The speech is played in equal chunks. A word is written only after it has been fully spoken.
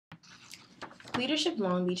Leadership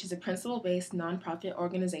Long Beach is a principle-based nonprofit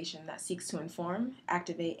organization that seeks to inform,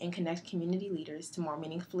 activate, and connect community leaders to more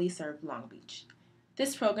meaningfully serve Long Beach.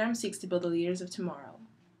 This program seeks to build the leaders of tomorrow.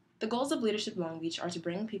 The goals of Leadership Long Beach are to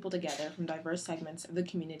bring people together from diverse segments of the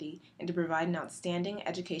community and to provide an outstanding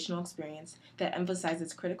educational experience that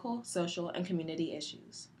emphasizes critical, social, and community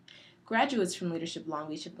issues. Graduates from Leadership Long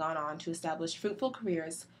Beach have gone on to establish fruitful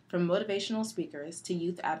careers from motivational speakers to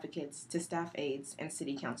youth advocates to staff aides and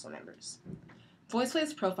city council members.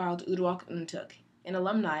 VoiceWaves profiled Uduak Untuk, an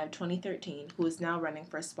alumni of 2013 who is now running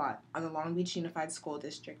for a spot on the Long Beach Unified School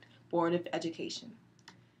District Board of Education.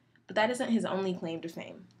 But that isn't his only claim to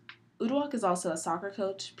fame. Uduak is also a soccer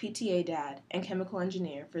coach, PTA dad, and chemical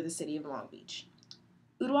engineer for the city of Long Beach.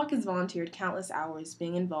 Uduak has volunteered countless hours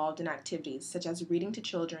being involved in activities such as reading to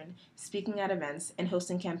children, speaking at events, and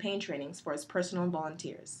hosting campaign trainings for his personal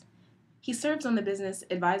volunteers. He serves on the Business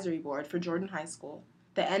Advisory Board for Jordan High School,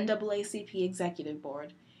 the NAACP Executive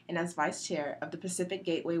Board, and as Vice Chair of the Pacific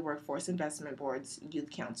Gateway Workforce Investment Board's Youth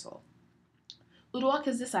Council. Uduak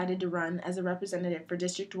has decided to run as a representative for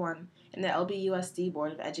District 1 in the LBUSD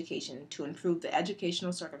Board of Education to improve the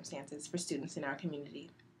educational circumstances for students in our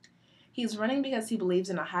community. He is running because he believes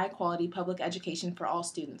in a high-quality public education for all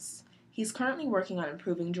students. He is currently working on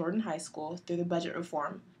improving Jordan High School through the budget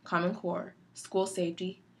reform, Common Core, school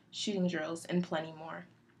safety, shooting drills, and plenty more.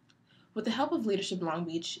 With the help of Leadership Long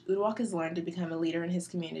Beach, Uduak has learned to become a leader in his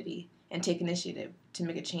community and take initiative to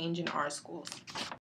make a change in our schools.